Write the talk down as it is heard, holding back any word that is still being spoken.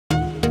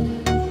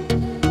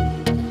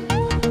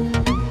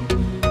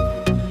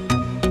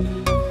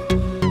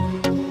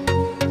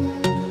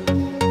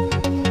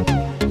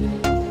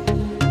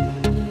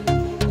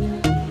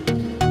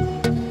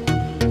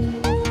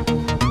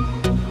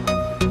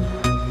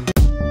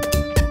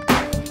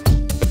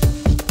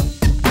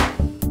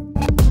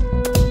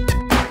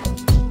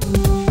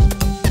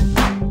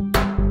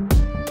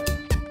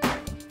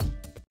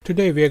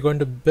Today we are going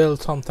to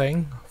build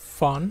something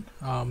fun.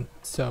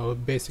 So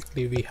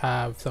basically we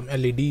have some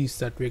LEDs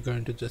that we're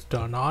going to just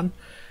turn on,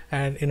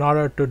 and in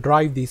order to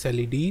drive these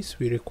LEDs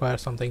we require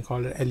something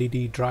called an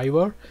LED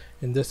driver.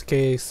 In this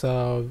case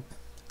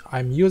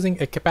I'm using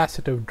a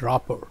capacitive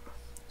dropper.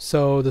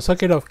 So the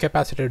circuit of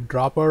capacitive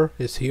dropper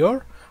is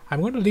here. I'm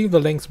going to leave the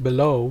links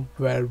below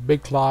where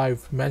Big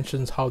Clive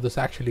mentions how this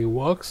actually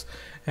works,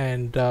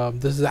 and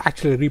this is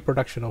actually a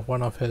reproduction of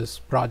one of his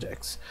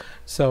projects.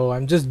 So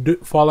I'm just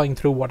following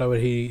through whatever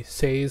he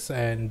says,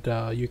 and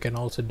you can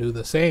also do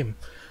the same.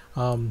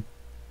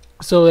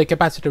 So a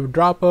capacitive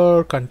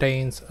dropper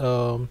contains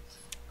a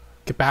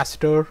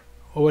capacitor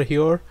over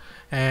here,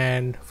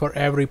 and for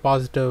every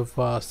positive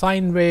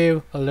sine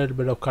wave a little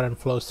bit of current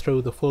flows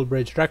through the full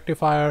bridge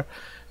rectifier.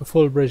 The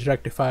full bridge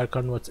rectifier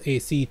converts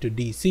AC to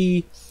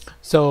DC,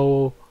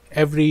 so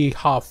every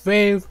half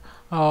wave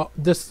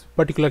this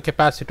particular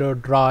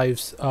capacitor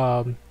drives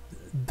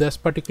this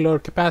particular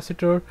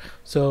capacitor,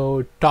 so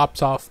it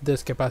tops off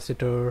this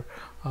capacitor,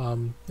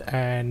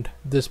 and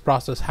this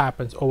process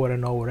happens over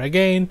and over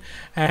again,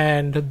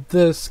 and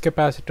this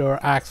capacitor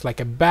acts like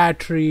a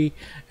battery,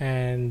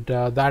 and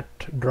that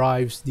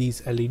drives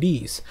these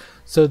LEDs.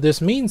 So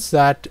this means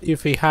that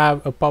if we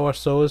have a power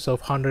source of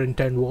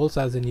 110 volts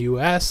as in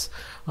US,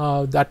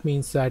 that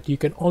means that you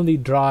can only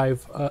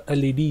drive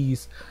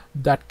LEDs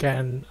that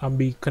can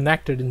be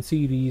connected in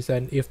series,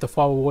 and if the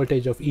power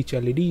voltage of each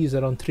LED is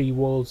around 3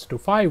 volts to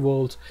 5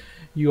 volts,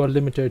 you are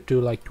limited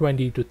to like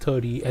 20 to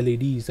 30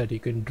 LEDs that you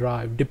can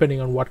drive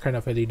depending on what kind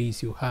of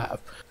LEDs you have.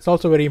 It's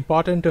also very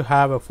important to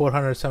have a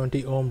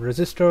 470 ohm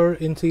resistor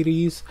in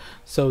series,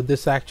 so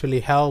this actually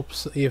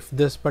helps if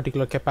this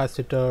particular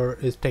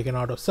capacitor is taken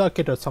out of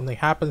circuit or something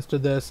happens to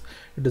this,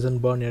 it doesn't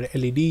burn your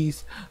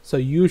LEDs. So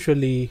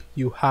usually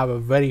you have a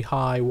very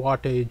high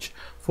wattage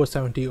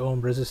 470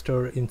 ohm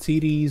resistor in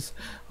series,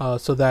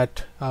 so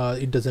that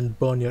it doesn't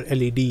burn your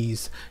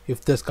LEDs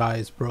if this guy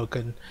is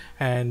broken,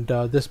 and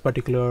this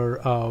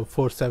particular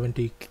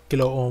 470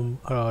 kilo ohm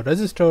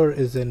resistor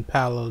is in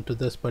parallel to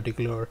this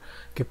particular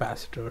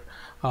capacitor.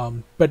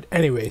 But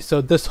anyway,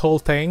 so this whole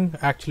thing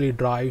actually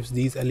drives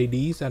these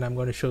LEDs, and I'm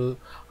going to show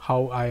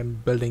how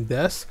I'm building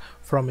this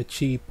from a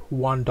cheap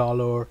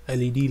 $1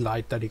 LED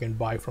light that you can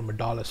buy from a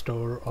dollar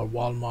store or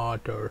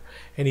Walmart or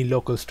any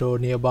local store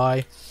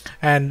nearby.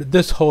 And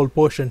this whole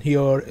portion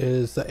here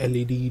is the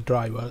LED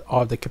driver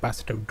or the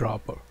capacitive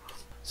dropper.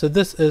 So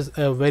this is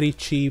a very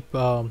cheap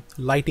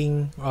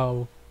lighting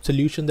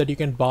solution that you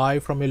can buy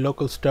from a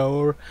local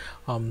store.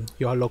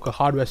 Your local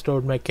hardware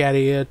store may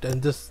carry it,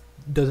 and this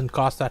doesn't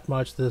cost that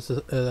much. This is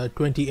a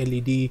 20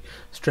 LED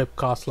strip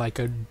costs like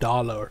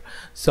 $1.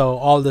 So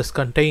all this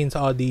contains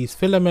are these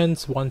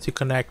filaments. Once you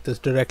connect this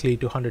directly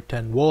to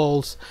 110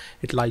 volts,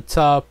 it lights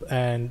up,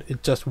 and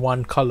it's just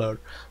one color.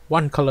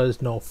 One color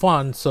is no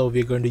fun, so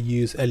we're going to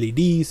use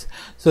LEDs.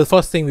 So the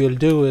first thing we'll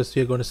do is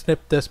we're going to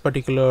snip this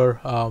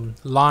particular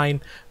line.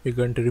 We're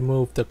going to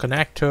remove the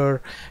connector,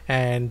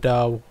 and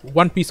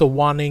one piece of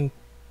warning: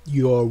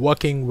 you're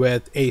working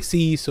with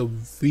AC, so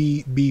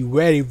be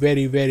very,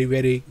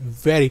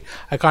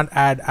 I can't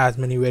add as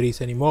many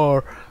varies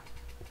anymore,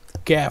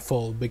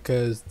 careful,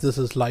 because this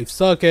is live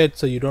circuit,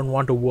 so you don't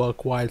want to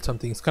work while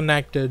something's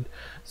connected,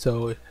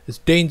 so it's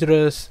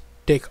dangerous.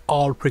 Take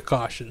all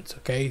precautions.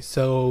 Okay,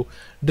 so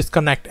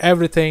disconnect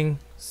everything,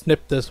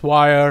 snip this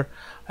wire,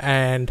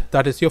 and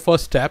that is your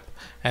first step.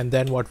 And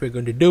then what we're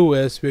going to do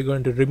is we're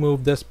going to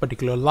remove this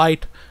particular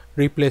light,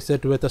 replace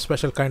it with a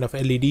special kind of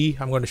LED.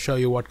 I'm going to show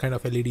you what kind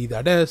of LED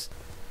that is.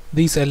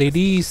 These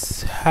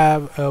LEDs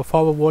have a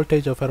power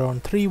voltage of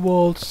around 3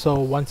 volts, so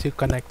once you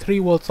connect 3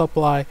 volt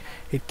supply,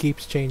 it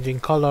keeps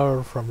changing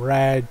color from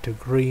red to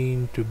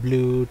green to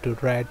blue to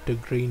red to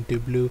green to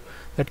blue.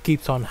 That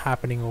keeps on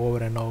happening over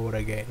and over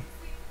again.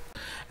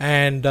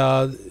 And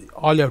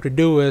all you have to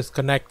do is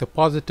connect the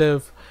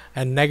positive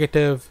and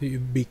negative. You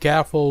be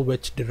careful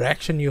which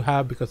direction you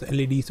have, because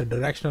LEDs are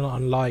directional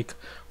unlike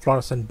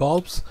fluorescent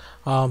bulbs,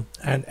 and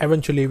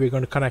eventually we're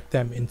going to connect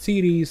them in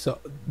series. So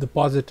the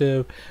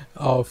positive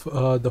of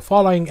the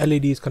following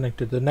LED is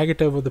connected to the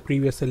negative of the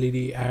previous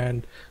LED,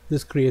 and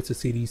this creates a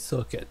series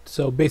circuit.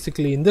 So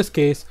basically in this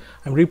case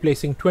I'm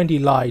replacing 20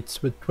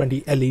 lights with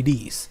 20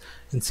 LEDs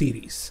in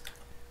series,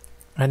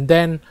 and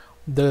then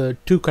the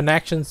two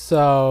connections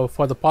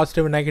for the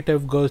positive and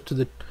negative goes to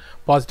the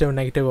positive and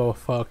negative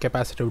of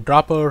capacitive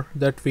dropper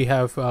that we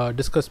have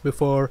discussed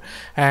before,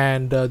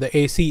 and the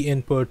AC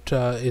input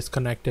is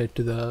connected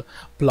to the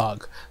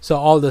plug. So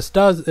all this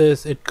does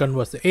is it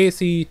converts the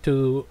AC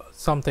to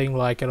something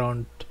like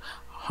around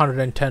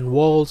 110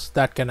 volts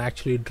that can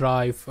actually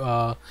drive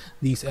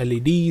these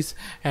LEDs,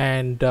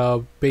 and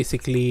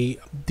basically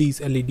these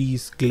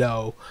LEDs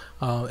glow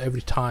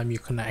every time you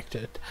connect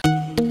it.